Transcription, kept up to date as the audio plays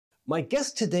My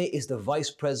guest today is the Vice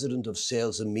President of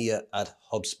Sales EMEA at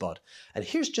HubSpot. And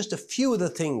here's just a few of the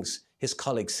things his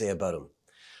colleagues say about him.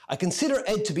 I consider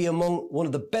Ed to be among one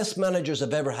of the best managers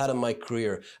I've ever had in my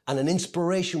career and an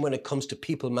inspiration when it comes to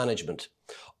people management.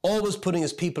 Always putting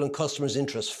his people and customers'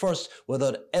 interests first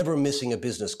without ever missing a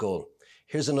business goal.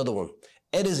 Here's another one.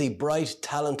 Ed is a bright,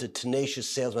 talented,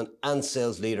 tenacious salesman and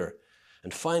sales leader.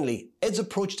 And finally, Ed's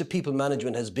approach to people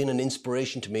management has been an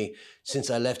inspiration to me since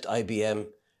I left IBM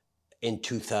in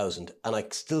 2000. And I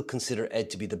still consider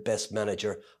Ed to be the best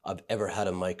manager I've ever had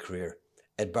in my career.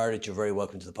 Ed Barrett, you're very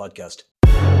welcome to the podcast.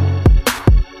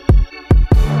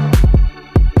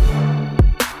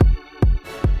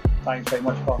 Thanks very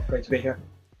much, Paul. Great to be here.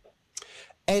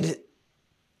 Ed,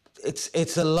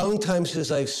 it's a long time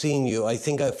since I've seen you. I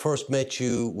think I first met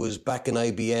you was back in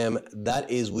IBM.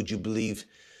 That is, would you believe,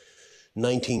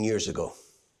 19 years ago.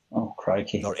 Oh,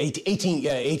 crikey. Or 19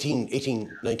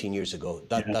 years ago,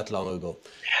 that long ago.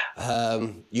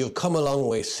 You've come a long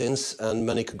way since, and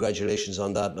many congratulations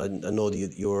on that. I know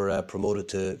that you were promoted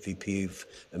to VP of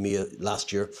EMEA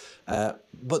last year.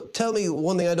 But tell me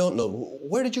one thing I don't know.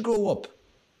 Where did you grow up?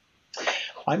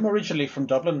 I'm originally from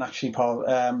Dublin, actually, Paul.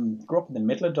 Grew up in the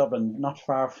middle of Dublin, not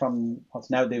far from what's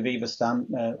now the Aviva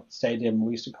Stadium.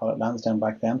 We used to call it Lansdowne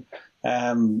back then.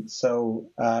 From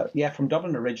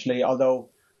Dublin originally, although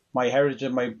my heritage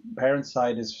on my parents'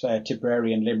 side is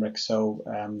Tipperary and Limerick. So,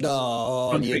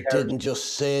 you didn't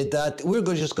just say that. We're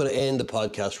just going to end the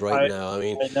podcast now. I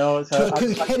mean, I know, to a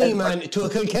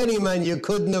Kilkenny man, you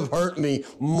couldn't have hurt me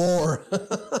more.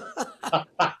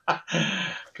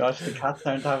 Gosh, the cats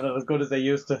aren't having it as good as they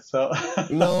used to. So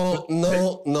no.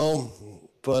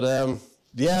 But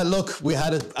look, we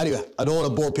had it anyway. I don't want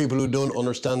to bore people who don't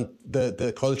understand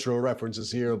the cultural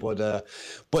references here, but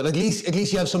at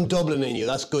least you have some Dublin in you.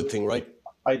 That's a good thing, right?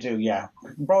 I do, yeah.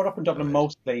 Brought up in Dublin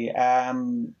mostly,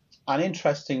 and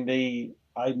interestingly,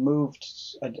 I moved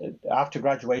after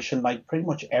graduation, like pretty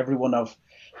much everyone of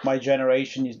my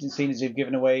generation. You've seen as you've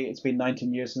given away. It's been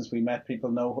 19 years since we met. People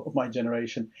know of my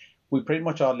generation. We pretty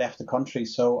much all left the country.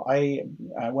 So I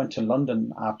went to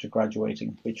London after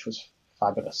graduating, which was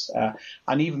fabulous.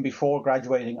 And even before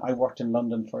graduating, I worked in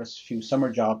London for a few summer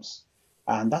jobs.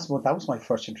 And that was my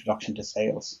first introduction to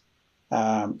sales.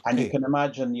 And you can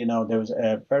imagine, there was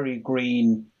a very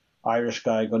green Irish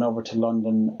guy going over to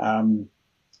London.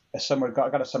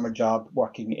 Got a summer job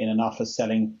working in an office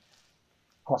selling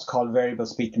what's called variable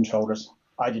speed controllers.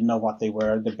 I didn't know what they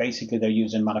were. They're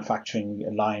using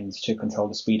manufacturing lines to control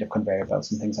the speed of conveyor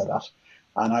belts and things like that.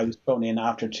 And I was thrown in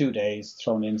after 2 days,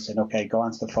 saying, okay, go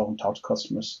answer the phone, talk to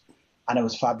customers. And it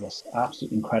was fabulous,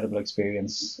 absolutely incredible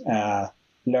experience.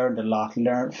 Learned a lot,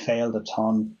 failed a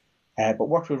ton, but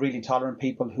worked with really tolerant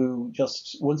people who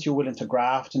just, once you're willing to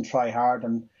graft and try hard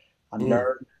and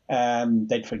learn,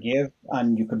 they'd forgive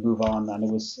and you could move on. And it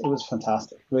was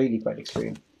fantastic, really great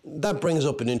experience. That brings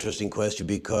up an interesting question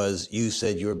because you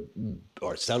said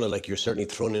it sounded like you're certainly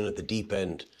thrown in at the deep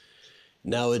end.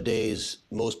 Nowadays,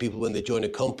 most people, when they join a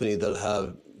company, they'll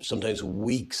have sometimes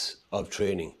weeks of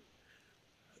training.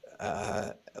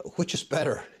 Which is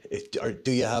better? Or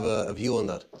do you have a view on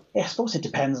that? Yeah, I suppose it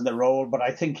depends on the role, but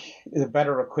I think the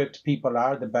better equipped people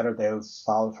are, the better they'll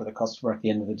solve for the customer at the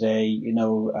end of the day.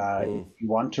 If you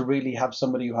want to really have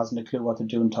somebody who hasn't a clue what to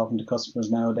do and talking to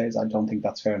customers nowadays, I don't think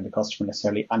that's fair on the customer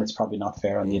necessarily, and it's probably not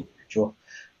fair on the individual.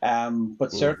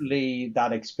 But certainly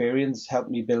that experience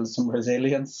helped me build some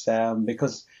resilience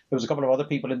because there was a couple of other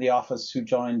people in the office who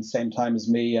joined the same time as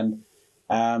me, and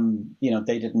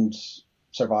they didn't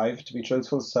survive, to be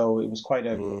truthful. So it was quite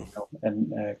a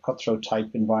cutthroat type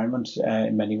environment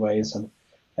in many ways,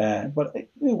 but it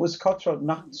was cutthroat,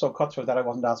 not so cutthroat that I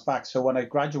wasn't asked back. So when I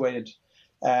graduated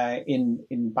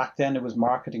in back then it was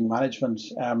marketing management,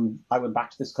 I went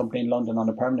back to this company in London on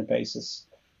a permanent basis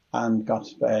and got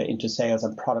into sales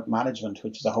and product management,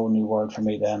 which is a whole new world for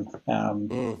me then.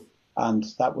 And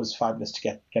that was fabulous to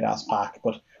get asked back.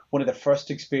 But one of the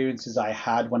first experiences I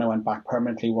had when I went back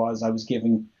permanently was I was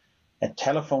giving a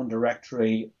telephone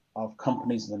directory of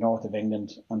companies in the north of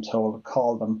England and told to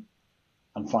call them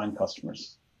and find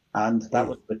customers. And that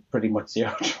was with pretty much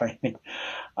zero training.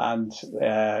 And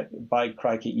by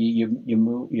crikey,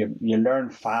 you learn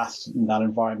fast in that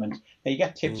environment. Now you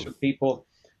get tips from people,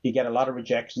 you get a lot of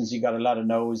rejections, you got a lot of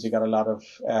no's, you got a lot of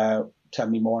tell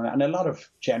me more, and a lot of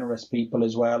generous people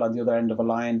as well on the other end of a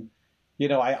line.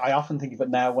 I often think of it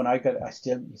now when I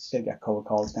still get cold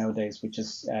calls nowadays, which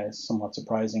is somewhat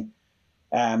surprising.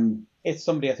 It's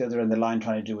somebody at the other end of the line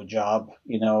trying to do a job,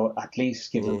 at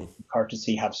least give them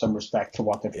courtesy, have some respect for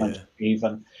what they're trying to achieve,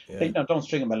 and don't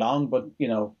string them along, but,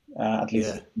 at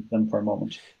least keep them for a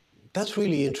moment. That's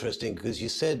really interesting because you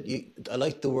said, I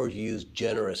like the word you used,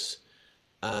 generous.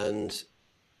 And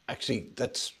actually,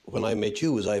 that's when I met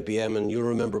you was IBM, and you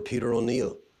remember Peter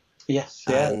O'Neill. Yes,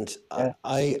 yeah, And yeah,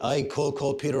 I cold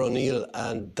called Peter O'Neill,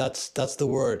 and that's the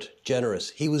word, generous.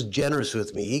 He was generous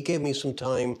with me. He gave me some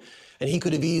time, and he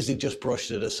could have easily just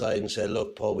brushed it aside and said,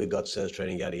 "Look, Paul, we've got sales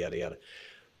training, yada yada yada,"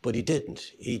 but he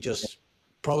didn't. He just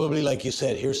probably, like you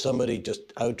said, here's somebody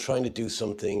just out trying to do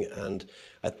something, and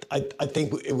I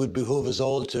think it would behoove us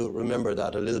all to remember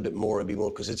that a little bit more and be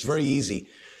more, because it's very easy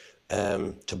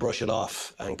to brush it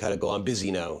off and kind of go, I'm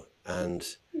busy now.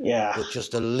 yeah. But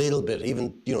just a little bit,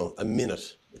 even, a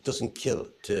minute, it doesn't kill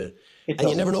It and you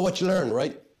doesn't. never know what you learn,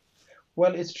 right?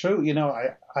 Well, it's true.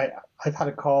 I've had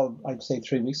a call, I'd say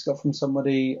 3 weeks ago from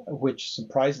somebody, which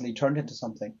surprisingly turned into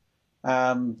something.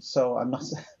 So I'm not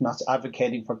not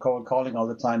advocating for cold calling all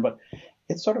the time, but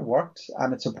it sort of worked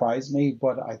and it surprised me.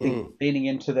 But I think leaning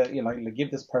into like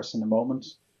give this person a moment.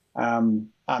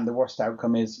 And the worst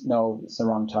outcome is, no, it's the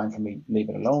wrong time for me, leave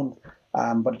it alone.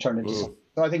 But it turned into something.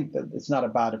 So I think that it's not a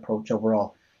bad approach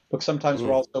overall. Look, sometimes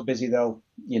we're all so busy though,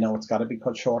 it's got to be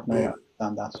cut short now. I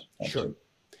understand that. Sure.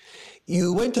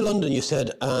 You went to London, you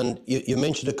said, and you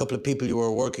mentioned a couple of people you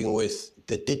were working with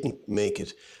that didn't make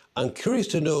it. I'm curious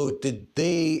to know,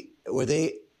 were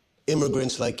they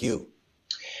immigrants like you?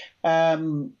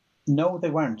 No, they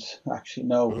weren't actually.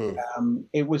 No,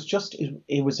 it was just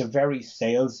it was a very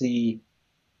salesy,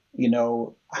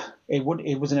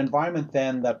 it was an environment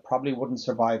then that probably wouldn't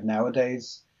survive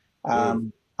nowadays,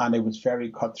 and it was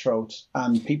very cutthroat,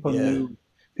 and people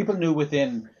knew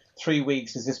within 3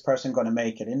 weeks, is this person going to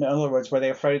make it? In other words, were they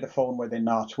afraid of the phone? Were they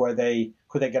not? Could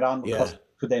they get on with customers?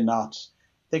 Could they not?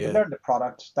 They could learn the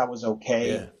product. That was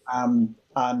okay. Yeah.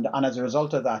 And as a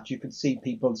result of that, you could see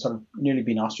people sort of nearly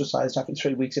being ostracized after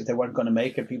 3 weeks if they weren't going to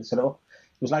make it. People said, "Oh,"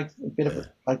 it was like a bit of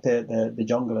like the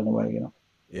jungle in a way,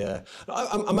 Yeah,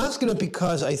 I'm asking it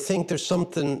because I think there's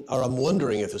something, or I'm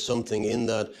wondering if there's something in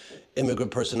that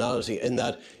immigrant personality, in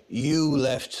that you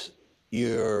left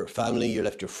your family, you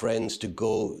left your friends to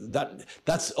go.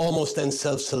 That's almost then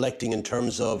self-selecting in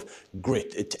terms of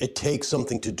grit. It takes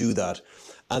something to do that,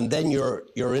 and then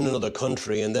you're in another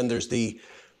country, and then there's the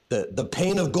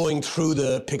pain of going through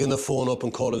picking the phone up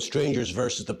and calling strangers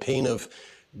versus the pain of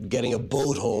getting a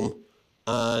boat home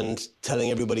and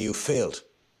telling everybody you failed.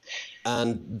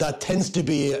 And that tends to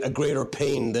be a greater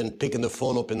pain than picking the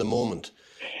phone up in the moment.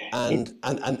 And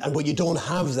when you don't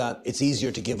have that, it's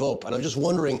easier to give up. And I'm just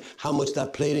wondering how much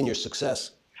that played in your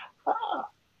success.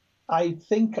 I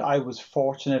think I was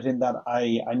fortunate in that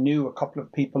I knew a couple of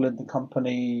people in the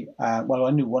company. Well,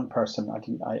 I knew one person.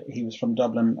 He was from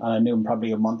Dublin, and I knew him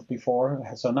probably a month before,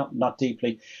 so not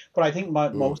deeply. But I think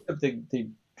most of the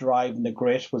drive and the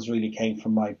grit really came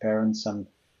from my parents, and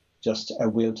just a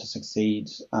will to succeed,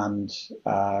 and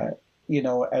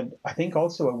and I think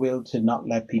also a will to not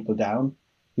let people down.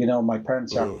 My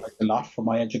parents sacrificed a lot for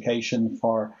my education,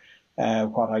 for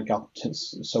what I got to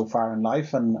so far in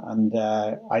life, and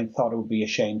I thought it would be a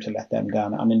shame to let them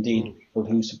down, and indeed people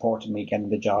who supported me getting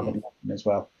the job in London as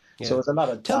well. Yeah. So there's a lot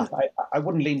of that. I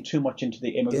wouldn't lean too much into the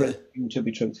immigrant thing, to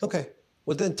be truthful. Okay.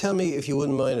 Well, then tell me, if you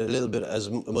wouldn't mind, a little bit, as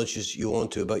much as you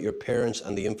want to, about your parents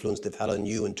and the influence they've had on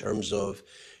you in terms of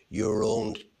your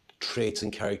own traits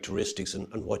and characteristics,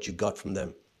 and what you got from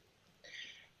them.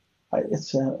 I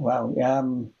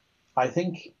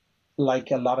think,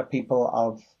 like a lot of people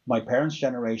of my parents'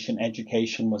 generation,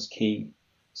 education was key.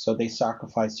 So they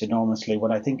sacrificed enormously.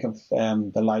 When I think of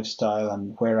the lifestyle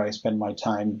and where I spend my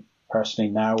time personally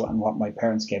now and what my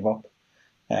parents gave up,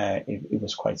 it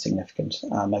was quite significant.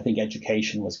 And I think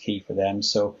education was key for them.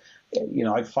 So,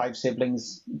 I have 5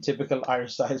 siblings, typical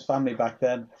Irish-sized family back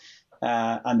then.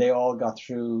 And they all got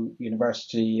through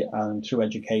university and through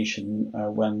education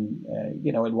when,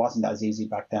 it wasn't as easy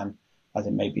back then as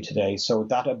it may be today. So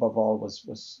that above all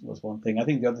was one thing. I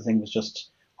think the other thing was just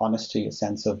honesty, a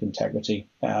sense of integrity,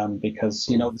 because,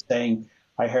 the saying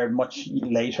I heard much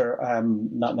later,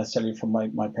 not necessarily from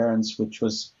my parents, which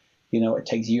was, it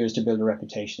takes years to build a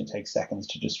reputation, it takes seconds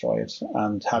to destroy it.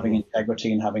 And having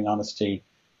integrity and having honesty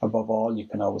above all, you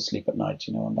can always sleep at night,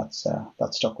 and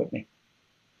that stuck with me.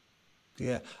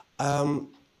 Yeah.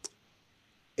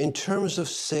 In terms of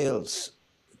sales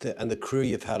and the career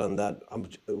you've had on that, I'm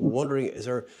wondering,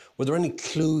 were there any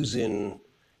clues in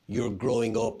your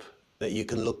growing up that you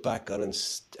can look back on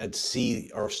and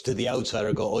see, or to the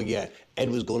outsider go, oh yeah,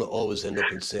 Ed was going to always end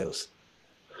up in sales?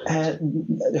 A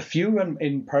few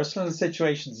in personal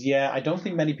situations, yeah. I don't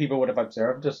think many people would have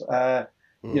observed it. I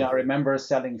remember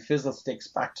selling fizzle sticks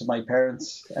back to my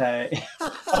parents when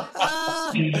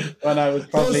I was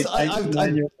probably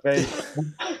 9 years of age.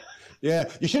 Yeah,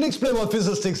 you should explain what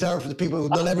fizzle sticks are for the people.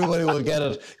 Not everybody will get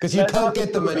it because you can't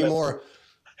get them anymore.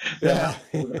 Yeah.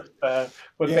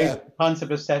 But Yeah. the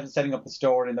concept of setting up a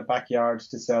store in the backyard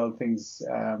to sell things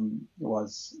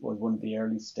was one of the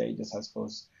early stages, I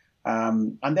suppose.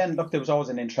 And then, look, there was always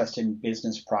an interest in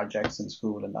business projects in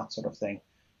school and that sort of thing.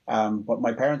 But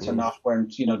my parents didn't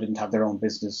have their own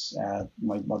business.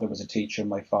 My mother was a teacher.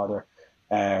 My father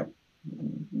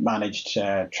managed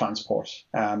transport.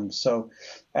 So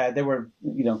they were,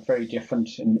 very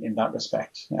different in that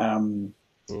respect.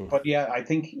 But yeah, I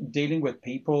think dealing with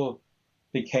people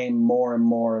became more and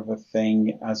more of a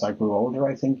thing as I grew older,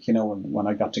 I think, when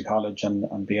I got to college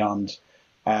and beyond.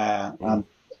 And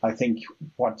I think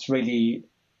what's really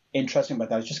interesting about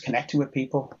that is just connecting with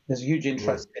people. There's a huge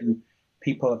interest in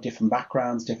people of different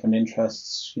backgrounds, different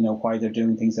interests, why they're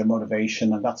doing things, their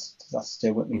motivation. And that's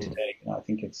still with me today. I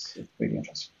think it's really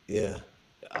interesting. Yeah.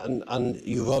 And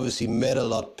you've obviously met a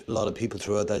lot of people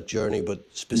throughout that journey, but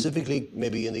specifically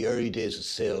maybe in the early days of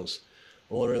sales,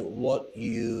 I'm wondering what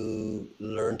you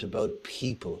learned about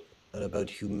people and about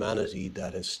humanity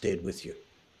that has stayed with you.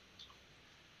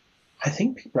 I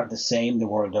think people are the same the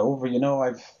world over.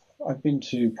 I've been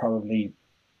to probably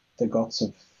the guts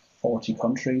of 40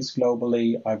 countries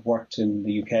globally. I've worked in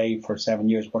the UK for 7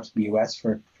 years, worked in the US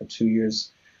for 2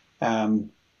 years.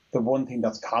 The one thing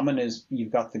that's common is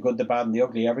you've got the good, the bad, and the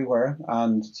ugly everywhere.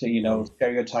 And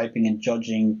stereotyping and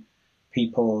judging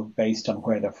people based on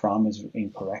where they're from is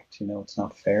incorrect. It's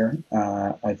not fair.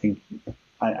 I think,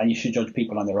 and you should judge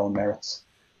people on their own merits.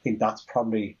 I think that's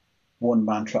probably one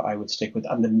mantra I would stick with.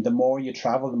 And then the more you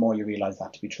travel, the more you realize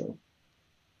that to be true.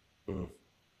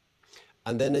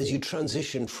 And then as you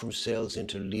transition from sales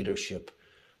into leadership,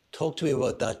 talk to me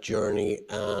about that journey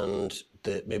and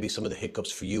maybe some of the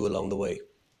hiccups for you along the way.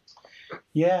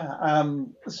 Yeah.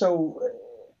 So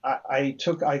I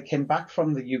came back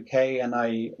from the UK and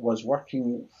I was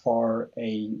working for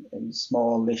a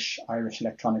smallish Irish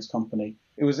electronics company.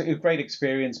 It was a great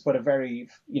experience, but a very,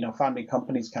 family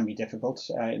companies can be difficult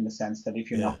in the sense that if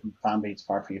you're not from family, it's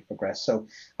hard for you to progress. So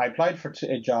I applied for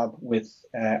a job with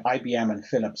IBM and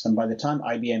Philips. And by the time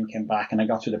IBM came back and I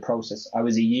got through the process, I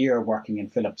was a year working in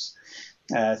Philips,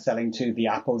 selling to the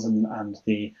Apples and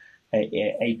the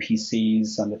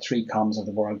APCs and the 3Coms of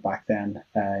the world back then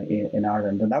in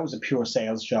Ireland. And that was a pure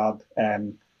sales job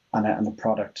and a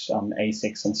product on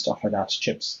ASICs and stuff like that,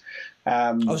 chips.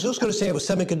 I was just going to say it was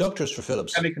semiconductors for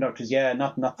Philips. Semiconductors, yeah,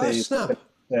 not the... Oh, snap.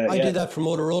 I did that for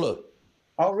Motorola.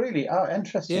 Oh, really? Oh,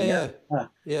 interesting.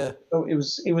 Yeah. So it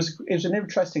was an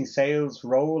interesting sales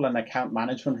role and account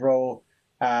management role.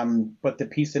 But the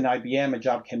piece in IBM, a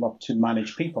job came up to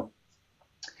manage people.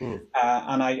 And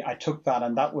I took that,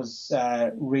 and that was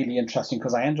really interesting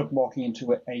because I ended up walking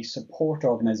into a support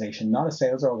organization, not a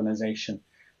sales organization.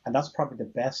 And that's probably the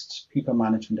best people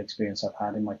management experience I've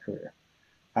had in my career.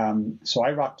 So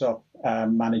I rocked up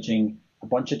managing a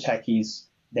bunch of techies.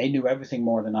 They knew everything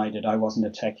more than I did. I wasn't a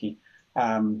techie.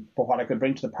 But what I could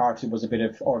bring to the party was a bit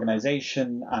of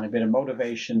organization and a bit of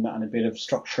motivation and a bit of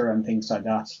structure and things like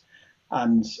that.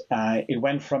 And it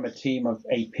went from a team of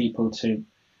 8 people to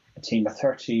a team of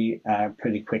 30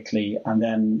 pretty quickly. And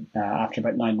then after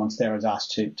about 9 months there, I was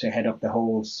asked to head up the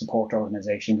whole support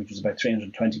organization, which was about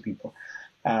 320 people.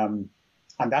 And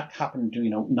that happened,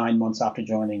 9 months after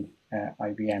joining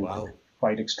IBM. Wow.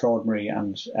 Quite extraordinary.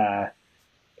 And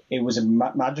it was a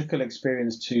magical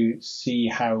experience to see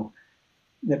how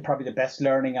probably the best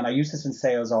learning, and I use this in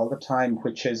sales all the time,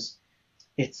 which is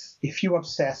if you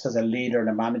obsess as a leader and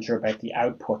a manager about the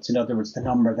outputs, in other words, the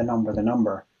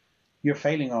number, you're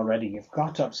failing already. You've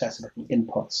got to obsess about the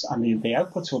inputs, and the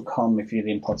outputs will come if the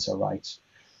inputs are right.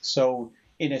 So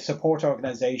in a support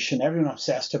organization, everyone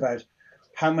obsessed about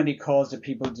how many calls do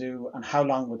people do and how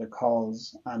long were the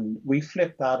calls. And we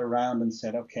flipped that around and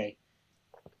said, okay,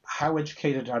 how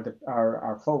educated are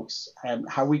our folks?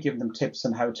 How we give them tips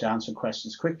on how to answer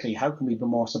questions quickly? How can we be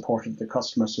more supportive of the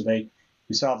customer so we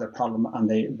solve their problem and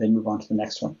they move on to the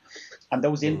next one? And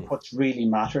those inputs really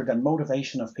mattered, and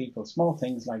motivation of people, small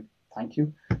things like thank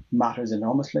you, matters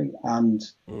enormously. And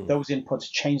those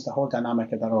inputs changed the whole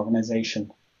dynamic of that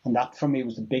organization. And that for me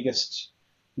was the biggest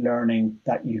learning,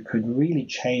 that you could really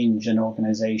change an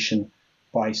organization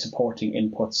by supporting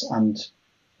inputs and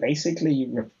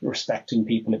basically respecting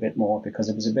people a bit more, because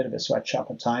it was a bit of a sweatshop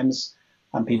at times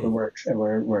and people were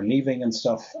leaving and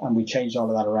stuff, and we changed all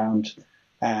of that around.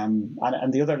 And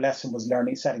the other lesson was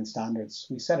setting standards.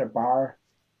 We set a bar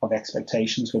of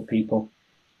expectations with people,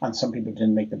 and some people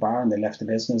didn't make the bar and they left the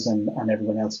business, and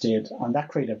everyone else did. And that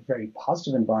created a very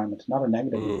positive environment, not a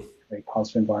negative, very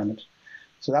positive environment.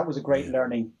 So that was a great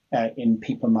learning in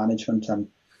people management. And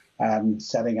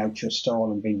setting out your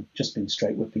stall and being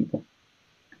straight with people.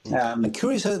 I'm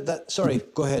curious how that. Sorry,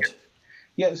 go ahead.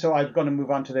 Yeah, so I'm going to move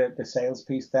on to the sales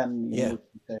piece then. Yeah.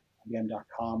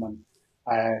 IBM.com,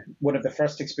 and one of the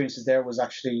first experiences there was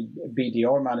actually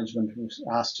BDR management, who was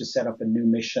asked to set up a new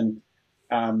mission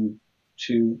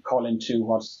to call into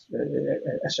what's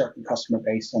a certain customer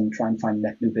base and try and find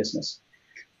net new business.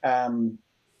 And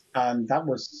that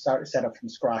was set up from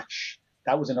scratch.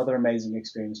 That was another amazing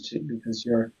experience too, because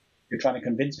you're trying to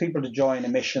convince people to join a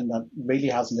mission that really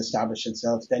hasn't established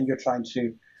itself. Then you're trying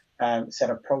to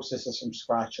set up processes from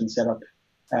scratch and set up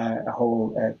a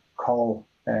whole call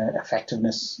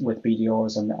effectiveness with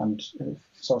BDRs and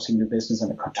sourcing new business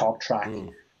and a talk track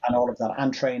and all of that,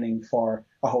 and training for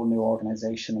a whole new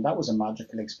organization. And that was a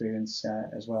magical experience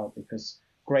as well, because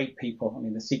great people. I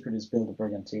mean, the secret is build a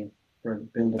brilliant team.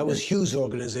 That was Hugh's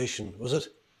organization, was it?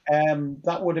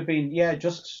 That would have been,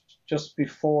 just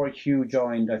before Hugh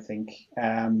joined, I think.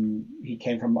 He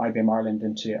came from IBM Ireland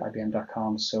into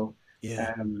IBM.com. So,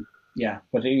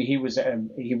 but he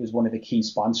was one of the key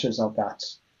sponsors of that.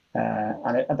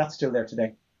 And that's still there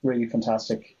today. Really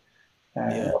fantastic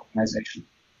organization.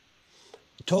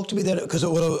 Talk to me then, because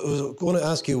what I was going to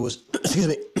ask you was, excuse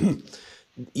me,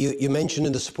 you mentioned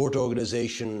in the support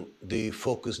organization the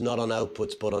focus not on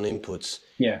outputs but on inputs.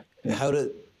 Yeah. How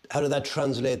did that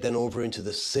translate then over into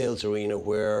the sales arena,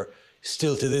 where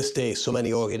still to this day so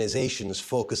many organizations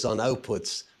focus on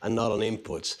outputs and not on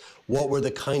inputs? What were the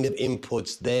kind of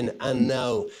inputs then and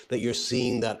now that you're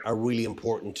seeing that are really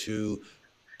important to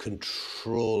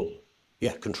control,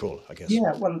 I guess?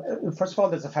 Yeah, well, first of all,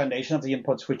 there's a foundation of the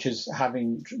inputs, which is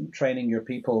having training your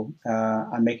people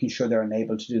and making sure they're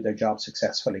enabled to do their job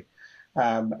successfully.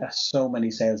 So many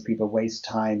salespeople waste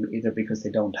time either because they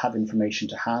don't have information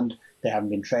to hand, they haven't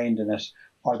been trained in it,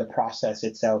 or the process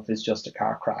itself is just a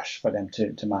car crash for them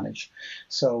to manage.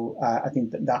 So I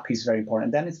think that piece is very important.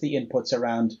 And then it's the inputs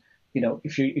around,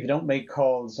 if you don't make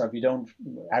calls or if you don't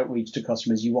outreach to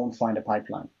customers, you won't find a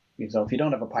pipeline. So if you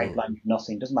don't have a pipeline,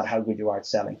 nothing. Doesn't matter how good you are at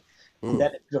selling. And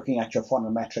then it's looking at your funnel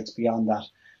metrics beyond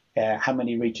that. How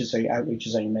many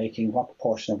outreaches are you making? What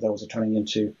proportion of those are turning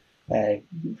into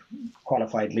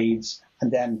qualified leads?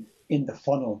 And then in the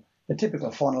funnel, the typical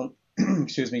funnel,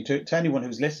 excuse me, to anyone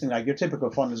who's listening, like your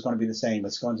typical funnel is going to be the same.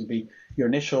 It's going to be your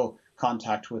initial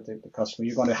contact with the customer.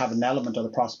 You're going to have an element of the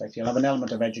prospect. You'll have an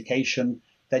element of education.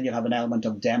 Then you'll have an element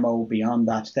of demo beyond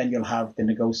that. Then you'll have the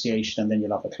negotiation, and then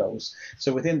you'll have a close.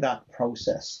 So within that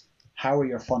process, how are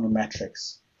your funnel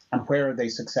metrics, and where are they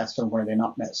successful and where are they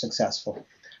not successful?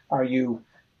 Are you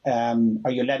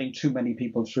letting too many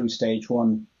people through stage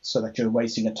one so that you're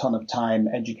wasting a ton of time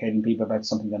educating people about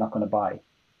something they're not going to buy?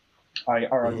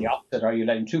 Or the opposite, are you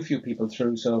letting too few people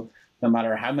through, so no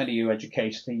matter how many you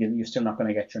educate, you're still not going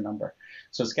to get your number?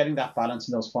 So it's getting that balance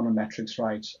in those funnel metrics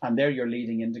right. And they're your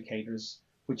leading indicators,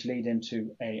 which lead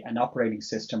into an operating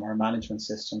system or a management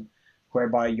system,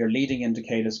 whereby your leading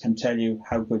indicators can tell you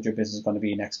how good your business is going to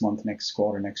be next month, next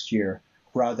quarter, next year,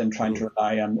 rather than trying to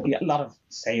rely on a lot of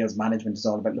sales management is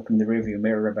all about looking in the rearview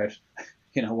mirror about,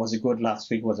 was it good last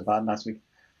week, was it bad last week?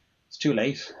 It's too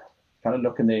late. Got to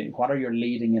look what are your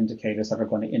leading indicators that are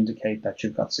going to indicate that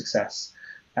you've got success,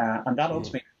 and that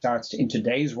ultimately starts in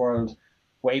today's world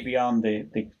way beyond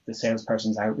the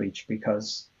salesperson's outreach,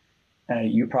 because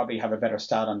you probably have a better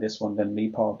stat on this one than me,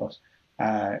 Paul, but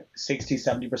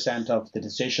 60-70% of the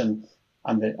decision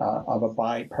of a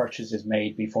buy purchase is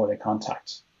made before they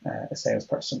contact a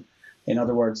salesperson. In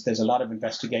other words, there's a lot of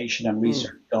investigation and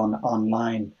research done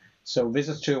online. So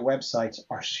visits to a website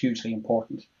are hugely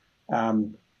important.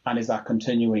 And is that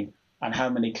continuing? And how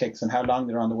many clicks and how long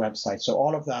they're on the website? So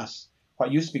all of that,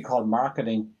 what used to be called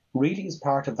marketing, really is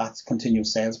part of that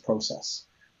continuous sales process.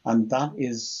 And that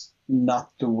is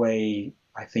not the way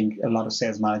I think a lot of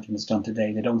sales management is done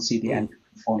today. They don't see the end of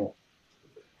the funnel.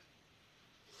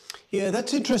 Yeah,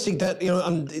 that's interesting. That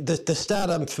the stat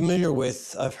I'm familiar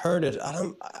with, I've heard it,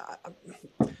 and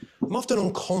I'm often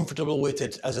uncomfortable with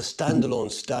it as a standalone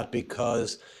stat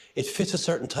because it fits a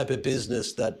certain type of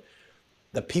business that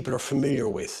people are familiar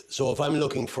with. So if I'm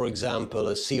looking, for example,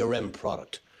 a CRM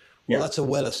product, that's a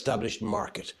well-established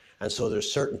market. And so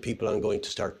there's certain people I'm going to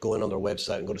start going on their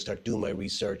website and going to start doing my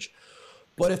research.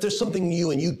 But if there's something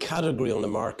new, a new category on the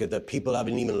market that people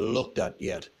haven't even looked at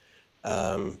yet,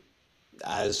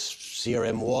 as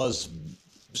CRM was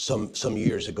some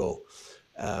years ago,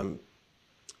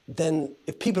 then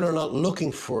if people are not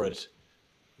looking for it,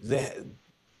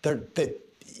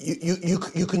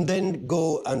 you can then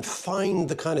go and find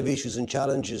the kind of issues and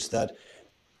challenges that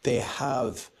they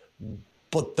have,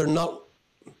 but they're not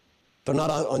They're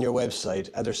not out on your website,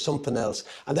 and there's something else.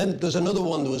 And then there's another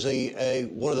one. There was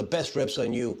one of the best reps I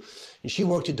knew, and she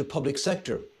worked in the public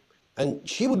sector. And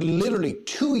she would literally,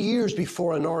 2 years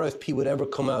before an RFP would ever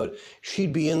come out,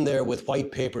 she'd be in there with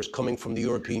white papers coming from the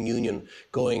European Union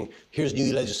going, here's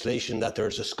new legislation that they're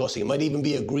discussing. It might even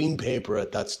be a green paper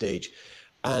at that stage.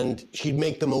 And she'd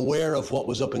make them aware of what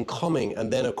was up and coming.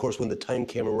 And then, of course, when the time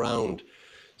came around.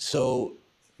 So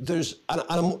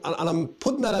I'm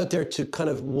putting that out there to kind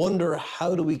of wonder,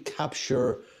 how do we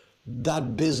capture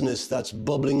that business that's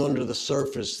bubbling under the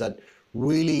surface that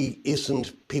really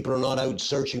people are not out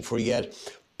searching for yet,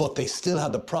 but they still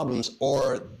have the problems,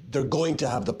 or they're going to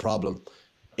have the problem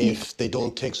if they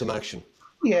don't take some action?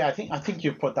 Yeah, I think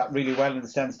you've put that really well, in the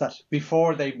sense that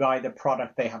before they buy the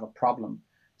product, they have a problem.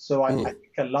 So I think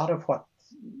a lot of what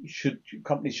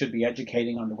companies should be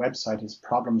educating on the website is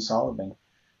problem solving.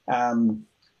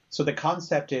 So the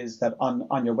concept is that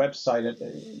on your website,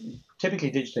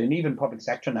 typically digitally, and even public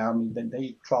sector now, I mean,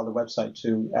 they crawl the website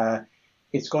too.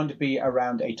 It's going to be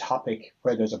around a topic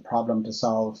where there's a problem to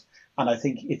solve. And I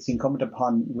think it's incumbent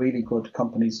upon really good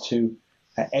companies to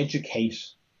educate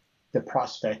the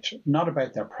prospect, not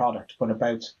about their product, but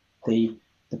about the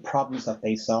problems that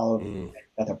they solve,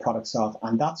 that their products solve.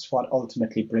 And that's what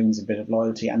ultimately brings a bit of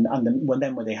loyalty. And then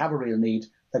when they have a real need,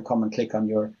 they'll come and click on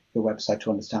your website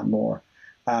to understand more.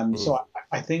 So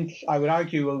I think I would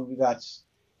argue that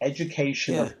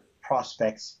education of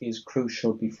prospects is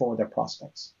crucial before they're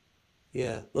prospects.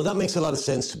 Yeah, well, that makes a lot of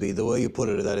sense to me, the way you put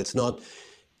it, that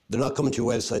they're not coming to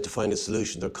your website to find a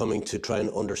solution. They're coming to try and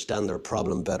understand their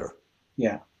problem better.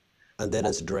 Yeah. And then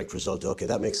as a direct result, okay,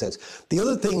 that makes sense. The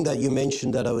other thing that you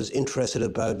mentioned that I was interested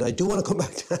about, and I do want to come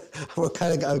back to, we're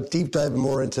kind of deep diving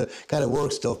more into kind of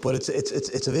work stuff, but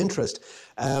it's of interest,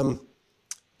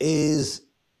 is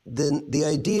the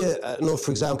idea, I know,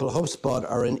 for example, HubSpot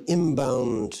are an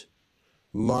inbound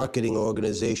marketing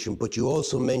organization, but you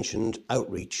also mentioned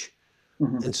outreach.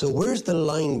 And so where's the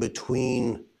line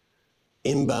between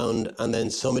inbound and then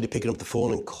somebody picking up the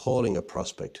phone and calling a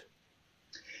prospect?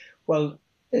 Well,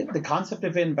 the concept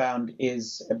of inbound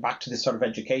is back to this sort of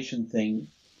education thing.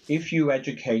 If you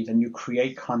educate and you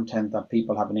create content that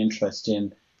people have an interest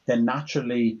in, then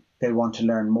naturally they'll want to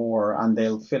learn more, and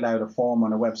they'll fill out a form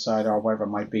on a website or wherever it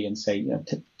might be and say,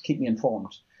 keep me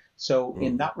informed. So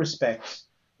in that respect,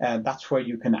 that's where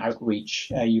you can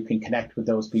outreach. You can connect with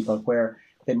those people where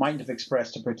they might have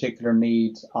expressed a particular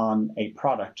need on a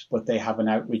product, but they have an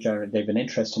outreach or they've an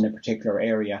interest in a particular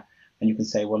area. And you can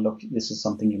say, well, look, this is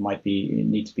something you might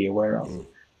need to be aware of.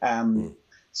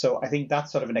 So I think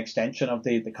that's sort of an extension of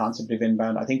the concept of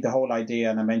inbound. I think the whole idea,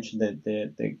 and I mentioned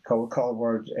the cold call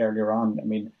word earlier on, I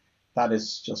mean, that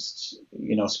is just,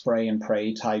 spray and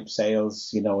pray type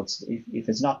sales. If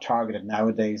it's not targeted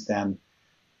nowadays, then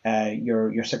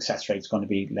your success rate is going to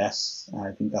be less.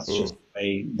 I think that's just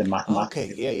the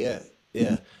mathematics. Okay,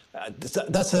 yeah.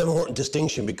 That's an important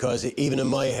distinction, because even in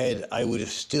my head, I would have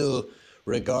still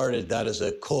regarded that as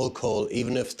a cold call,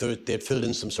 even if they'd filled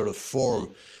in some sort of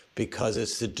form, because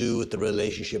it's to do with the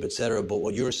relationship, etc. But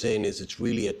what you're saying is it's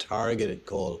really a targeted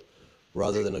call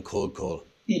rather than a cold call.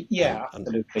 Yeah,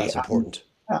 absolutely. That's important.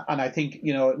 And I think,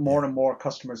 more and more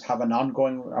customers have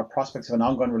prospects have an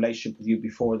ongoing relationship with you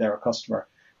before they're a customer,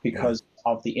 because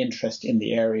of the interest in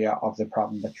the area of the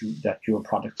problem that your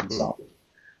product can solve.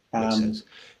 Makes sense.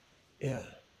 Yeah.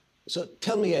 So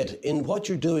tell me, Ed, in what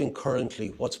you're doing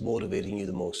currently, what's motivating you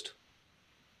the most?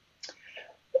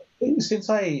 Since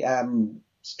I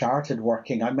started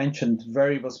working, I mentioned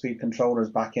variable speed controllers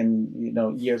back in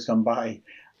years gone by.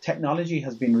 Technology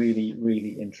has been really,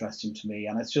 really interesting to me,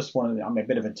 and it's just I'm a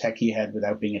bit of a techie head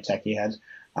without being a techie head,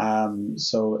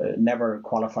 so never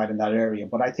qualified in that area.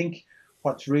 But I think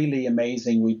what's really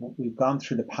amazing, we've gone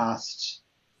through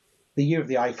the year of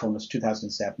the iPhone was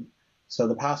 2007, so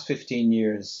the past 15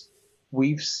 years.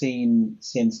 We've seen,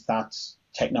 since that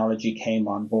technology came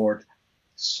on board,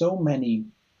 so many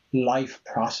life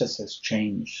processes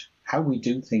change. How we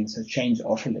do things has changed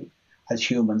utterly as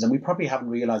humans, and we probably haven't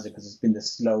realized it because it's been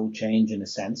this slow change in a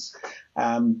sense.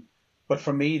 But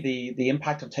for me, the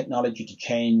impact of technology to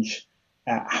change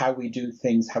how we do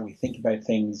things, how we think about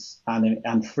things,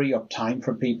 and free up time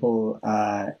for people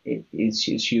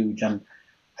is huge. And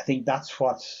I think that's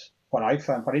what I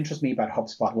found. What interests me about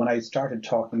HubSpot, when I started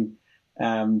talking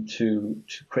to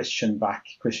Christian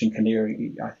Kinnear,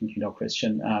 I think you know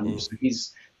Christian. So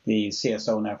he's the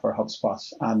CSO now for HubSpot,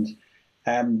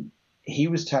 and he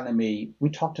was telling me, we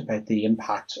talked about the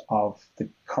impact of the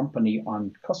company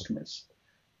on customers,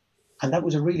 and that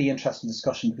was a really interesting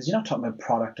discussion, because you're not talking about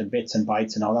product and bits and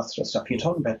bytes and all that sort of stuff. You're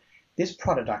talking about this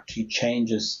product actually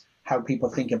changes how people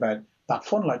think about that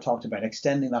funnel I talked about,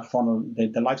 extending that funnel,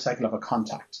 the life cycle of a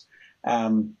contact.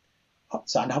 And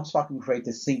HubSpot can create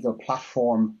this single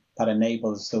platform that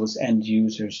enables those end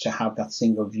users to have that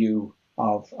single view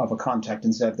of a contact,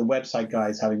 instead of the website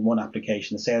guys having one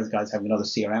application, the sales guys having another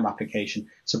CRM application,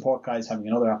 support guys having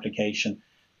another application.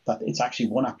 That it's actually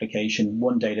one application,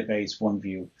 one database, one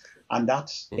view. And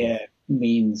that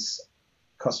means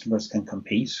customers can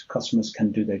compete, customers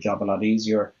can do their job a lot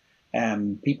easier.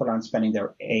 People aren't spending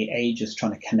their ages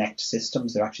trying to connect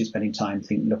systems. They're actually spending time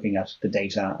looking at the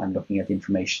data and looking at the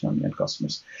information on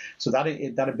customers. So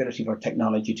that ability for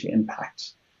technology to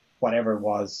impact whatever it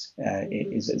was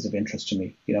is of interest to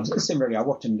me. Similarly, I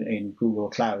worked in Google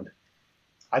Cloud.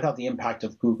 I thought the impact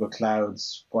of Google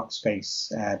Cloud's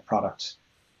Workspace product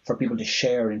for people to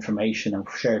share information and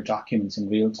share documents in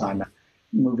real time,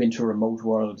 move into a remote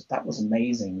world, that was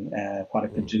amazing, what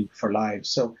it could do for lives.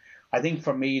 So I think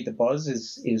for me, the buzz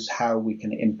is how we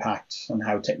can impact and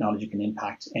how technology can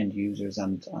impact end users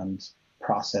and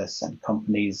process and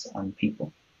companies and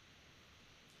people.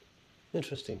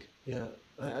 Interesting. Yeah.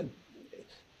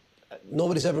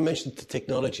 Nobody's ever mentioned the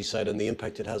technology side and the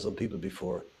impact it has on people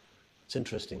before. It's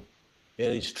interesting. Yeah,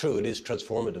 it's true. It is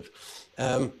transformative.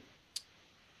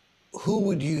 Who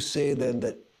would you say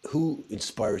then who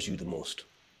inspires you the most?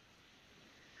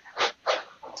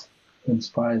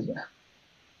 Inspires me.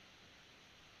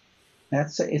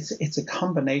 It's a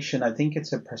combination. I think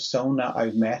it's a persona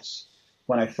I met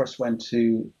when I first went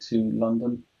to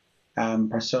London.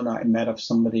 Persona I met of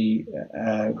somebody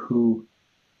who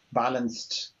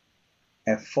balanced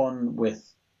fun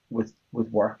with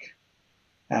work,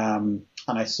 and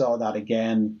I saw that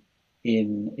again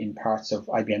in parts of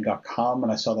IBM.com,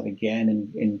 and I saw that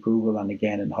again in Google and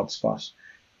again in HubSpot.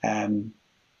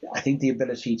 I think the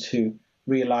ability to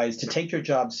realize, to take your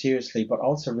job seriously, but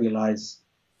also realize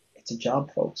it's a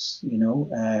job, folks.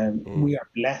 We are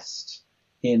blessed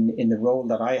in the role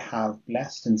that I have,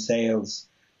 blessed in sales,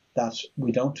 that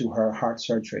we don't do heart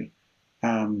surgery.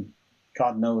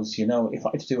 God knows, if I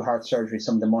had to do heart surgery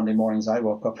some of the Monday mornings I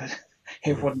woke up,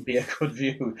 it wouldn't be a good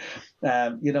view.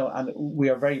 And we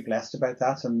are very blessed about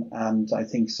that. And I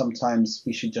think sometimes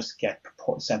we should just get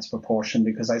a sense of proportion,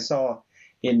 because I saw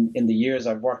in the years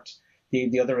I've worked,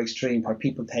 the other extreme, where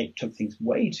people took things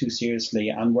way too seriously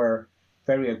and were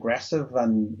very aggressive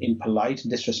and impolite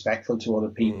and disrespectful to other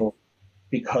people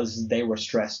because they were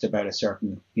stressed about a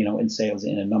certain, in sales,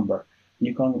 in a number. And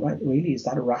you're going, right, really? Is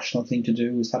that a rational thing to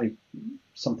do? Is that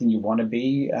something you want to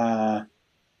be?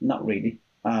 Not really.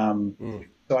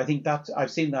 So I think that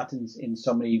I've seen that in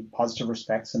so many positive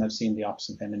respects, and I've seen the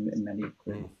opposite then in many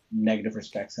negative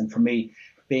respects. And for me,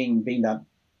 being that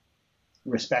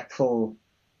respectful,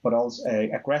 but also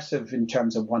aggressive in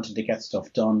terms of wanting to get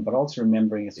stuff done, but also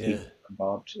remembering it's people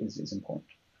involved is important.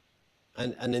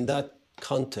 And in that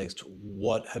context,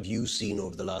 what have you seen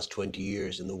over the last 20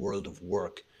 years in the world of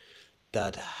work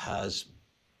that has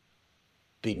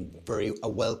been a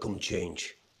welcome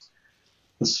change?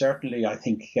 Well, certainly, I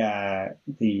think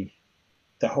the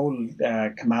whole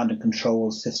command and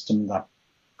control system that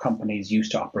companies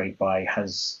used to operate by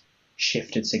has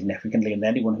shifted significantly, and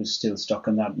anyone who's still stuck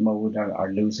in that mode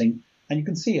are losing. And you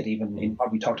can see it even in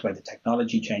what we talked about, the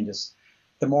technology changes.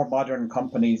 The more modern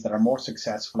companies that are more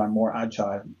successful and more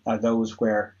agile are those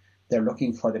where they're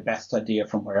looking for the best idea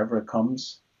from wherever it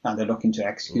comes, and they're looking to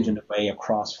execute in a way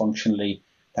across functionally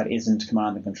that isn't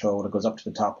command and control. It goes up to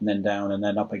the top and then down and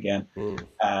then up again.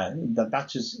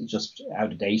 That's just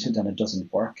outdated, and it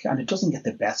doesn't work, and it doesn't get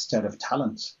the best out of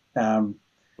talent.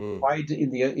 Why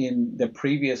in the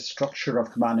previous structure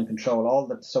of command and control, all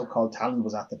the so-called talent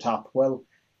was at the top? Well,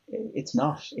 it's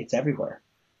not. It's everywhere.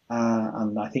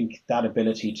 And I think that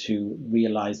ability to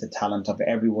realize the talent of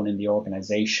everyone in the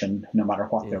organization, no matter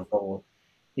what their role,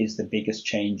 is the biggest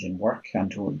change in work.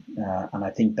 And I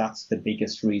think that's the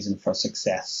biggest reason for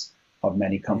success of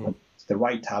many companies. The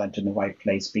right talent in the right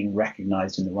place, being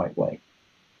recognized in the right way.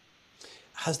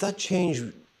 Has that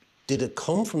change, did it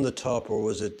come from the top, or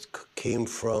was it came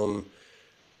from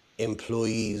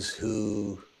employees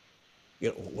who,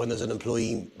 when there's an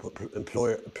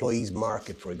employees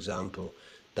market, for example,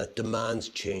 that demands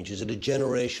change? Is it a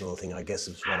generational thing, I guess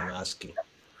is what I'm asking?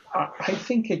 I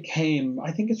think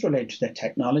it's related to the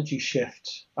technology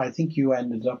shift. I think you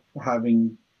ended up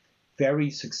having very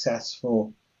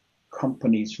successful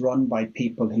companies run by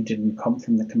people who didn't come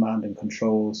from the command and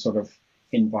control sort of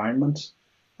environment.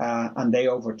 And they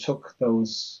overtook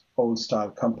those old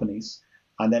style companies.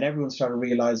 And then everyone started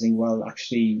realizing, well,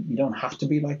 actually, you don't have to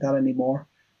be like that anymore.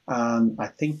 And I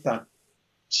think that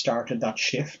started that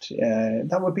shift.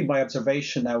 That would be my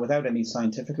observation now, without any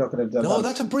scientific look at it. No,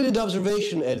 that's a brilliant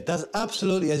observation, Ed. That's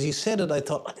absolutely, as you said it, I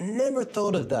thought, I never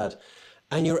thought of that.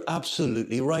 And you're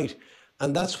absolutely right.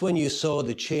 And that's when you saw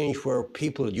the change where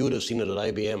people, you would have seen it at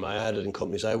IBM, I had it in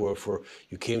companies I worked for,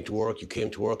 you came to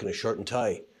work in a shirt and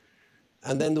tie.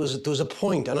 And then there was a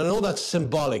point, and I know that's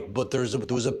symbolic, but there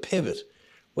was a pivot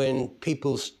when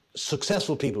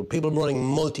successful people running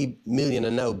multi-million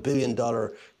and now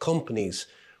billion-dollar companies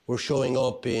were showing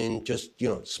up in just,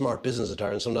 smart business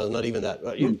attire, and sometimes not even that.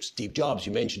 Steve Jobs,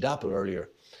 you mentioned Apple earlier.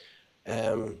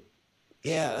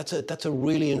 That's a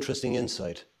really interesting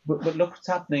insight. But look what's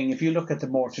happening. If you look at the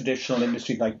more traditional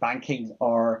industries like banking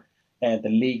or the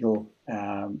legal,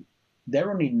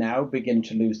 they're only now beginning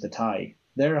to lose the tie.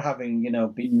 They're having,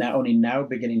 only now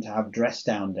beginning to have dress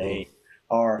down day.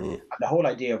 Or the whole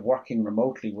idea of working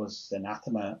remotely was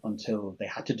anathema until they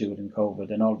had to do it in COVID,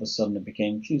 and all of a sudden it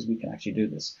became, geez, we can actually do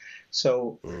this.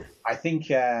 So I think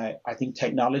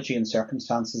technology and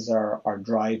circumstances are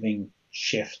driving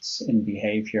shifts in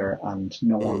behaviour and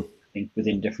norm, I think,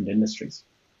 within different industries.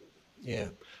 Yeah.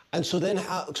 And so then,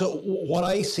 what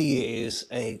I see is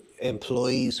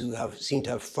employees who seem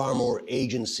to have far more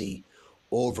agency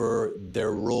over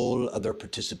their role and their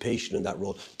participation in that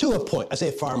role, to a point. I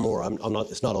say far more. I'm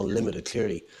not. It's not unlimited.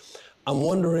 Clearly, I'm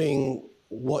wondering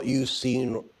what you've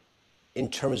seen in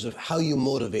terms of how you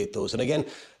motivate those. And again,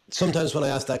 sometimes when I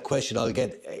ask that question, I'll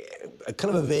get a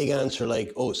kind of a vague answer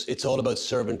like, "Oh, it's all about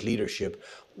servant leadership."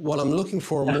 What I'm looking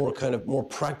for are more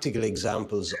practical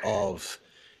examples of,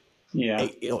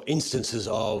 instances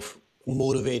of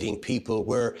motivating people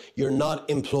where you're not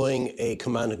employing a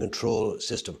command and control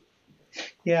system.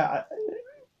 Yeah,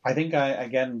 I think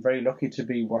again, very lucky to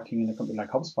be working in a company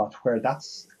like HubSpot, where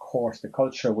that's the course, the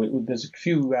culture. There's a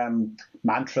few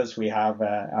mantras we have,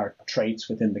 our traits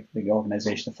within the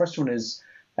organization. The first one is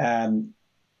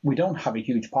we don't have a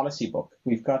huge policy book.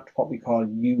 We've got what we call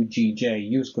UGJ,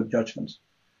 use good judgment.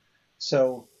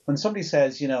 So when somebody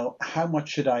says, how much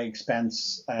should I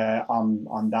expense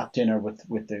on that dinner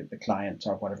with the client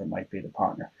or whatever it might be, the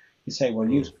partner, you say, well,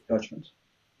 use good judgment.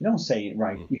 You don't say,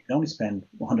 right, you can only spend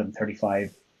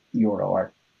 €135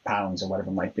 or pounds or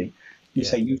whatever it might be. You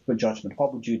say, use good judgment.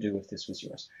 What would you do if this was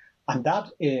yours? And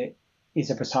that is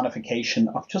a personification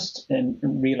of just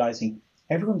realizing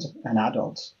everyone's an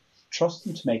adult. Trust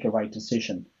them to make a right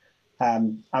decision.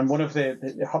 And one of the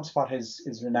HubSpot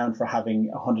is renowned for having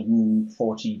a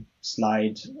 140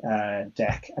 slide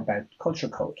deck about culture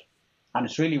code. And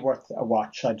it's really worth a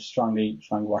watch. I'd strongly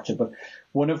watch it. But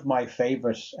one of my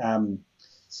favorite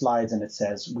slides, and it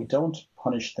says, we don't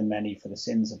punish the many for the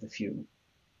sins of the few.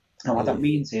 And what that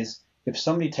means is, if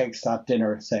somebody takes that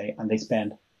dinner, say, and they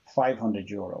spend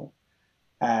 €500,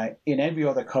 in every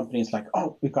other company, it's like,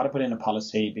 oh, we've got to put in a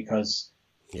policy because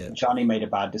Johnny made a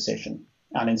bad decision.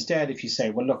 And instead, if you say,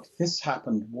 well, look, this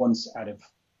happened once out of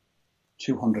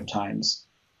 200 times,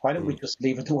 why don't we just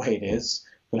leave it the way it is?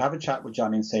 We'll have a chat with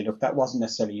Johnny and say, look, that wasn't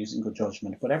necessarily using good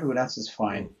judgment, but everyone else is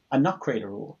fine, and not create a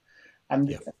rule.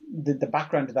 And the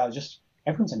background to that is just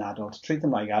everyone's an adult. Treat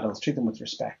them like adults. Treat them with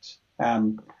respect.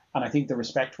 And I think the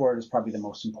respect word is probably the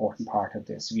most important part of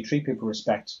this. If you treat people with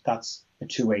respect, that's a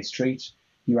two-way street.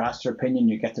 You ask their opinion,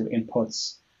 you get their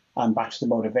inputs, and back to the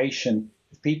motivation.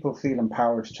 If people feel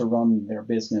empowered to run their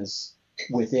business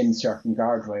within certain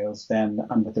guardrails,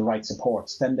 and with the right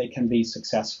supports, then they can be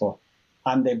successful,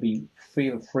 and they'll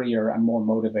feel freer and more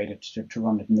motivated to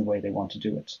run it in the way they want to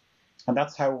do it. And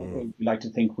that's how we like to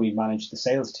think we manage the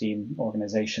sales team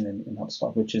organization in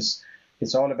HubSpot, which is,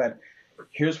 it's all about,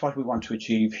 here's what we want to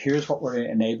achieve. Here's what we're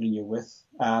enabling you with.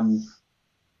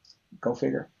 Go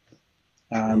figure.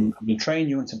 We'll train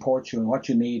you and support you in what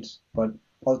you need, but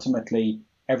ultimately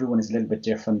everyone is a little bit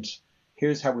different.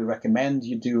 Here's how we recommend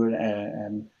you do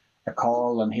a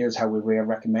call, and here's how we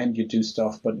recommend you do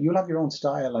stuff, but you'll have your own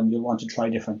style and you'll want to try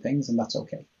different things, and that's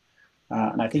okay.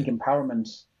 And I think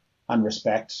empowerment and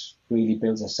respect really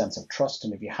builds a sense of trust.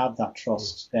 And if you have that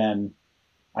trust, then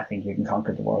I think you can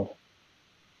conquer the world.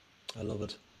 I love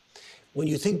it. When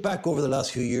you think back over the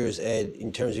last few years, Ed,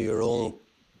 in terms of your own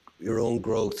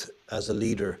growth as a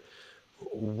leader,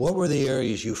 what were the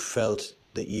areas you felt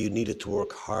that you needed to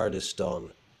work hardest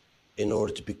on in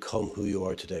order to become who you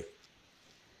are today?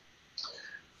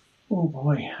 Oh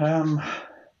boy.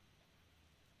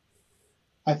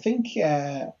 I think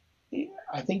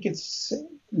it's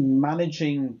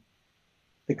managing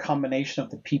the combination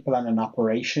of the people and an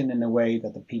operation in a way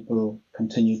that the people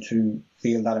continue to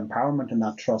feel that empowerment and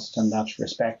that trust and that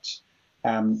respect,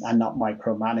 and not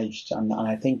micromanaged. And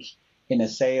I think in a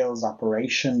sales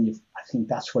operation, I think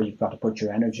that's where you've got to put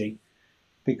your energy.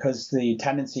 because the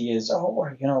tendency is,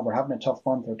 we're having a tough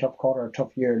month or a tough quarter or a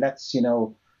tough year.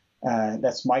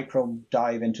 Let's micro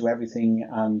dive into everything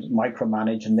and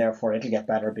micromanage, and therefore it'll get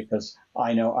better because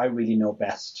I really know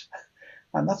best.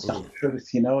 And that's not the truth.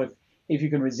 If you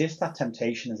can resist that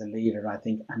temptation as a leader, I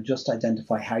think, and just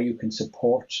identify how you can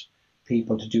support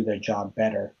people to do their job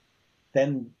better,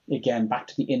 then again, back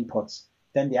to the inputs,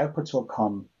 then the outputs will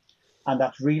come. And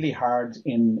that's really hard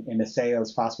in a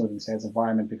fast-moving sales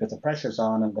environment, because the pressure's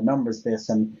on and the numbers this,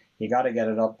 and you got to get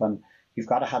it up, and you've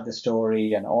got to have the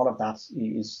story, and all of that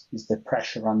is the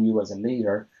pressure on you as a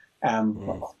leader.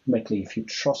 But ultimately, if you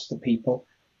trust the people,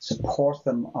 support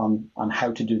them on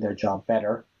how to do their job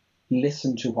better,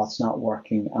 listen to what's not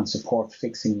working and support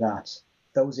fixing that,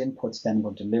 those inputs then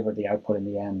will deliver the output in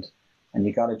the end. And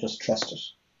you got to just trust it.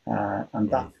 And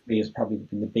that for me has probably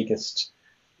been the biggest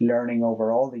learning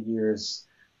over all the years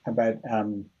about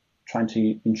trying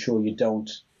to ensure you don't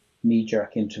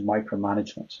knee-jerk into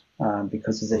micromanagement,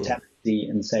 because there's a tendency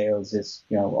in sales is,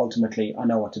 ultimately I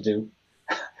know what to do,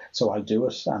 so I'll do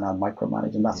it and I'll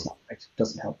micromanage, and that's not right. It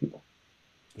doesn't help people.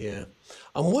 Yeah.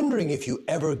 I'm wondering if you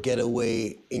ever get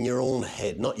away in your own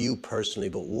head, not you personally,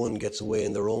 but one gets away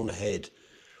in their own head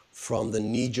from the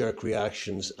knee-jerk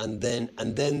reactions, and then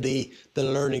the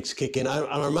learnings kick in. And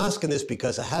I'm asking this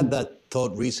because I had that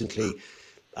thought recently.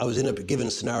 I was in a given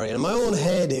scenario, and in my own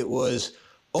head it was,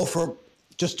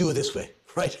 just do it this way,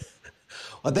 right?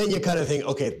 And then you kind of think,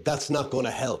 okay, that's not going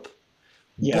to help.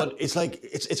 Yeah. But it's like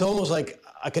it's almost like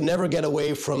I can never get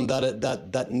away from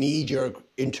that knee-jerk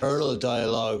internal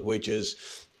dialogue, which is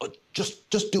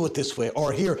just do it this way,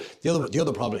 or here the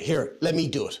other problem. Here, let me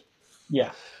do it.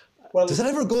 Yeah. Well, does it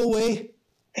ever go away?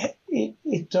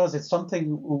 It does. It's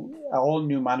something all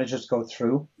new managers go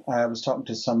through. I was talking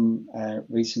to some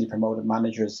recently promoted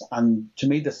managers, and to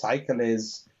me, the cycle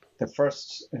is the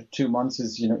first 2 months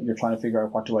is you're trying to figure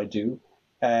out, what do I do?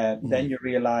 Then you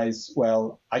realize,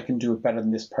 well, I can do it better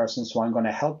than this person, so I'm going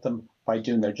to help them by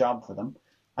doing their job for them.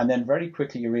 And then very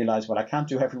quickly you realize, well, I can't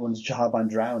do everyone's job, I'm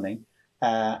drowning.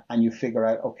 And you figure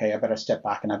out, okay, I better step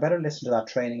back and I better listen to that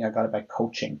training I got about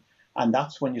coaching. And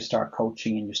that's when you start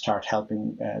coaching and you start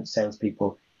helping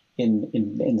salespeople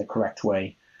in the correct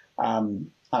way. And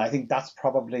I think that's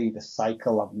probably the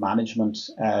cycle of management,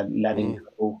 letting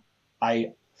go.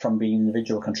 From being an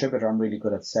individual contributor, I'm really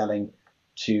good at selling,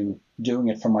 to doing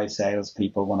it for my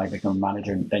salespeople. When I become a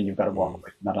manager, then you've got to walk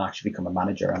away from that and actually become a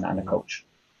manager and a coach.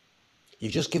 You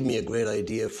just give me a great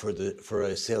idea for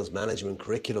a sales management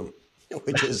curriculum,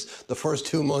 which is the first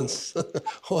 2 months.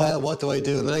 Oh hell, what do I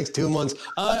do? The next 2 months,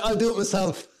 I'll do it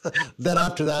myself. Then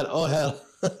after that, oh hell,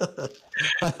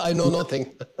 I know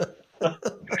nothing.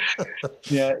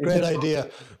 Yeah, great idea.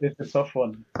 It's a tough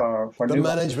one for the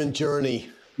management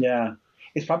journey. Yeah,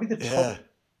 it's probably the tough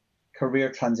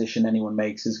career transition anyone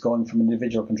makes, is going from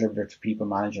individual contributor to people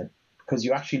manager, because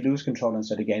you actually lose control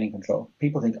instead of gaining control.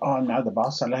 People think, oh, I'm now the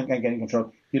boss, I'm getting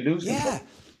control. You lose control.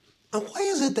 And why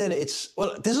is it that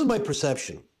this is my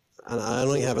perception, and I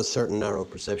only have a certain narrow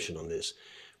perception on this,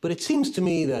 but it seems to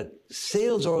me that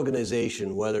sales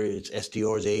organization, whether it's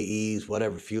SDRs, AEs,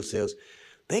 whatever, field sales,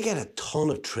 they get a ton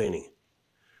of training.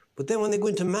 But then when they go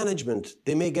into management,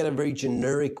 they may get a very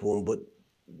generic one, but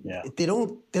they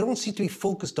don't seem to be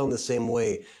focused on the same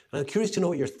way. And I'm curious to know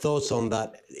what your thoughts on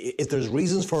that, if there's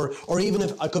reasons for, or even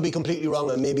if I could be completely wrong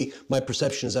and maybe my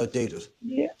perception is outdated.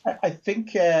 Yeah, I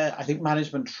think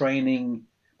management training,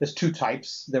 there's two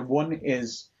types. The one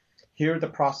is, here are the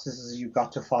processes you've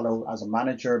got to follow as a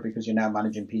manager, because you're now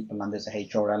managing people, and there's a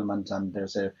HR element and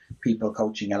there's a people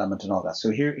coaching element and all that.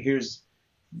 So here's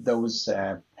those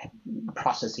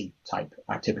processy type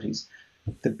activities.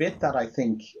 The bit that I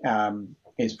think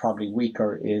is probably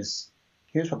weaker is,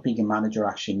 here's what being a manager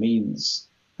actually means.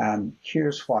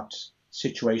 Here's what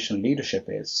situational leadership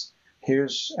is.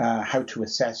 Here's how to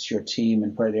assess your team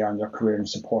and where they are in their career and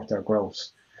support their growth.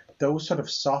 Those sort of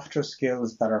softer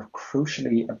skills that are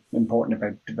crucially important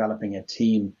about developing a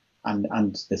team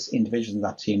and this individual in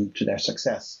that team to their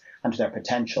success and to their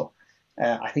potential.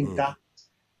 I think that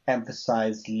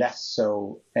emphasized less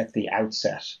so at the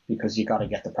outset, because you got to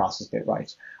get the process bit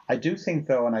right. I do think,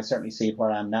 though, and I certainly see it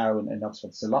where I am now in Oxford,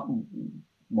 there's a lot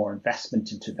more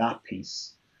investment into that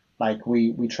piece. Like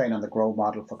we train on the GROW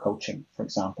model for coaching, for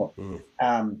example.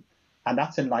 And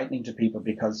that's enlightening to people,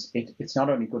 because it's not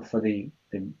only good for the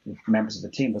members of the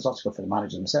team, but it's also good for the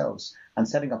managers themselves, and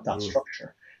setting up that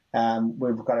structure.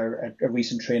 We've got a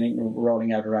recent training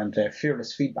rolling out around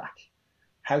fearless feedback,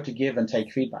 how to give and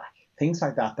take feedback. Things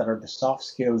like that are the soft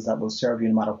skills that will serve you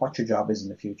no matter what your job is in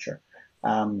the future.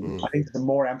 I think there's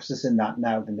more emphasis in that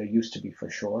now than there used to be, for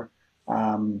sure.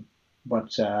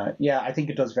 But yeah, I think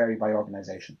it does vary by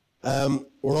organization.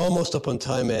 We're almost up on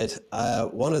time, Ed. I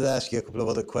wanted to ask you a couple of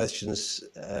other questions,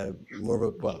 more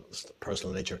about, well,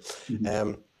 personal nature.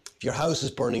 Mm-hmm. If your house is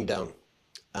burning down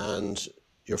and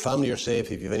your family are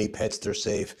safe, if you have any pets, they're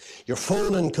safe, your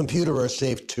phone and computer are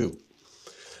safe too,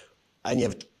 and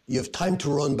you have time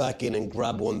to run back in and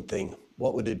grab one thing,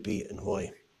 what would it be and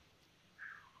why?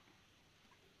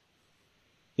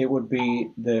 It would be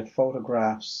the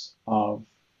photographs of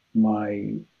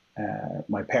my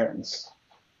my parents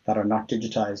that are not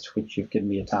digitized, which you've given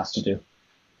me a task to do.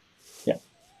 Yeah.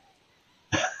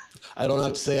 I don't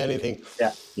have to say anything.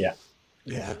 Yeah. Yeah.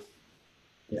 Yeah.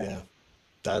 Yeah. Yeah.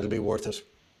 That'll be worth it.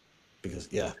 Because,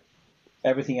 yeah.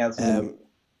 Everything else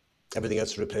everything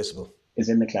else is replaceable. is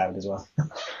in the cloud as well.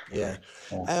 Yeah.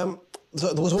 Yeah.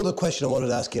 So there was one other question I wanted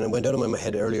to ask you, and it went out of my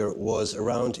head earlier, was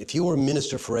around if you were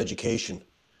Minister for Education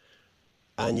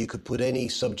and you could put any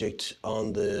subject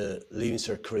on the Leaving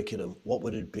Cert curriculum, what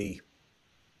would it be?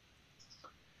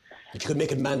 If you could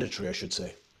make it mandatory, I should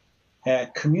say.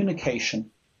 Communication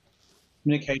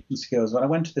skills. When I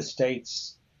went to the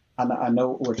States, and I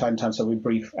know we're time, so we'll be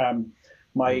brief.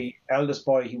 My eldest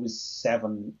boy, he was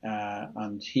 7,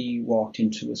 and he walked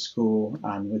into a school,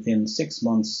 and within 6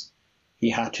 months, he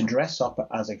had to dress up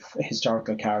as a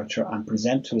historical character and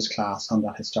present to his class on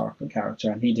that historical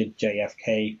character. And he did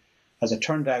JFK. As it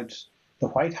turned out, the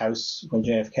White House, where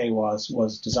JFK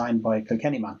was designed by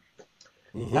Kilkenny man.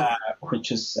 Mm-hmm.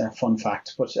 Which is a fun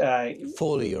fact. But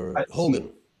Foley or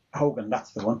Hogan. Hogan,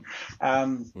 that's the one.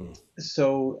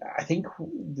 So I think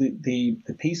the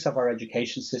piece of our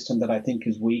education system that I think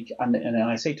is weak, and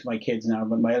I say to my kids now,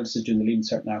 but my eldest is doing the Leaving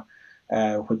Cert now,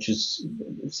 which is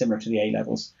similar to the A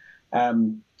levels.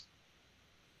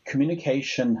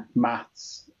 Communication,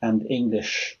 maths, and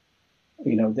English.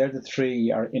 They're the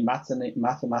three. Are in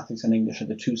mathematics and English are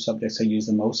the 2 subjects I use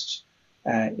the most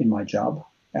in my job.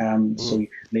 So you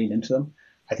lean into them.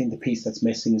 I think the piece that's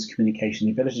missing is communication.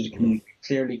 The ability to communicate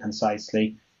clearly,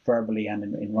 concisely, verbally, and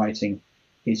in writing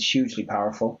is hugely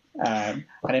powerful. And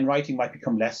in writing might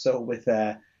become less so with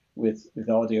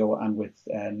audio and with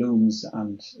looms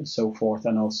and so forth,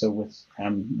 and also with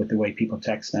the way people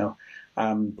text now.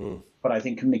 But I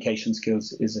think communication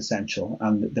skills is essential.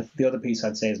 And the other piece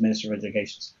I'd say as Minister of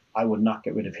Education, I would not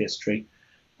get rid of history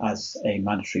as a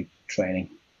mandatory training.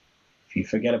 If you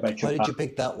forget about your Why did you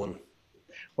pick that one?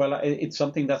 Well, it's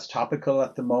something that's topical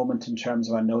at the moment in terms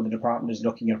of, I know the department is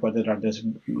looking at whether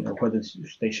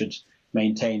they should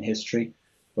maintain history.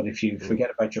 But if you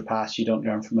forget about your past, you don't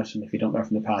learn from it. And if you don't learn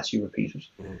from the past, you repeat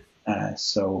it.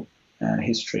 So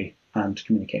history and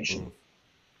communication.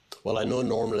 Well, I know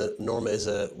Norma is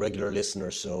a regular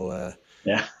listener, so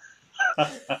yeah.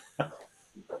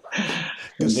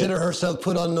 Consider herself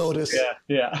put on notice.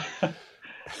 Yeah.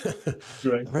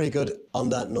 Right. Very good. On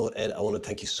that note, Ed, I want to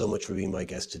thank you so much for being my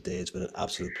guest today. It's been an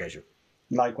absolute pleasure.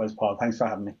 Likewise, Paul. Thanks for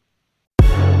having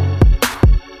me.